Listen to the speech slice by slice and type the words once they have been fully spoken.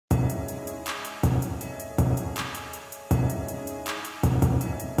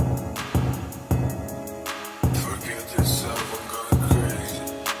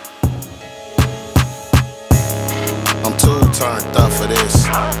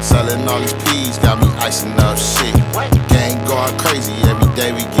Selling all these peas, got me icing up shit. Gang going crazy, every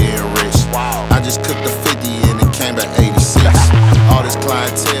day we getting rich. I just cooked the 50 and it came back 86. All this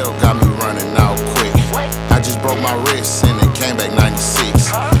clientele got me running out quick. I just broke my wrist and it came back 96.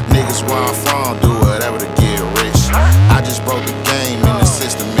 Niggas where I'm from do whatever to get rich. I just broke the game in the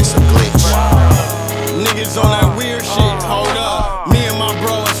system, it's a glitch. Niggas on that weird shit, hold up. Me and my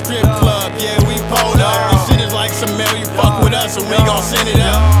bro at strip club, yeah, we pulled up. This shit is like some mail, you fuck with us and we gon' send it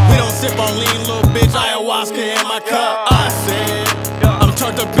up. We don't sip on lean, little bitch, ayahuasca in my cup. I said, I'm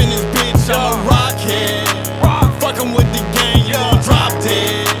turned up in this bitch, I'm a rockhead. Fucking with the gang, you gon' drop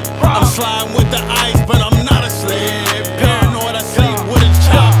dead. I'm sliding with the ice, but I'm not a slave. Paranoid, I sleep with a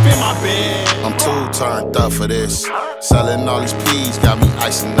chop in my bed. I'm too turned up for this. Selling all these peas, got me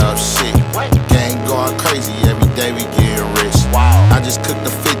icing up shit. Gang going crazy, every day we getting rich. I just cooked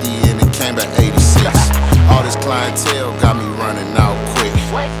the 50 and it came back 86. All this clientele got me running out quick.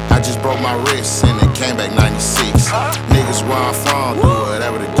 I just broke my wrist and it came back 96. Niggas where I'm from do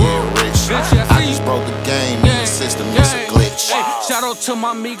whatever to get rich. I just broke the game in the system, it's a glitch. Shout out to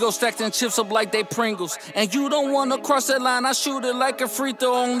my amigos, stacking chips up like they Pringles. And you don't wanna cross that line, I shoot it like a free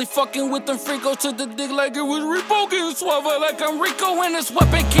throw. Only fucking with them freakos to the dick like it was Repo. Getting suave like I'm Rico, and this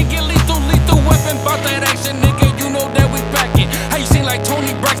weapon can get lethal. Lethal weapon, bout that action, nigga, you know that we packing. How you sing like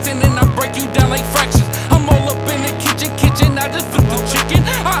Tony Braxton and I break you down like fractions. I'm all up in the kitchen, I just flip the chicken.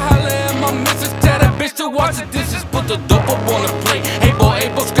 I holla at my missus, tell that bitch to wash the dishes. Put the dope up on the plate, hey boy,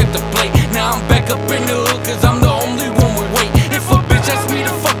 scrape the plate. Now I'm back up in the hood, cause I'm the only one with weight. If a bitch asks me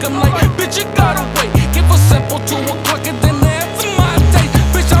to fuck him like, bitch, you gotta wait. Give a sample to a clock and then after my day,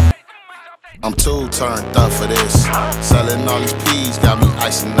 bitch, I'm too turned up for this. Selling all these peas, got me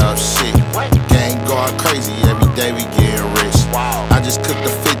icing up shit. Gang going crazy, every day we getting rich. I just cooked the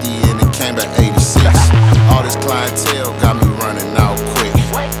 50 and it came back 86. All this clientele got me running out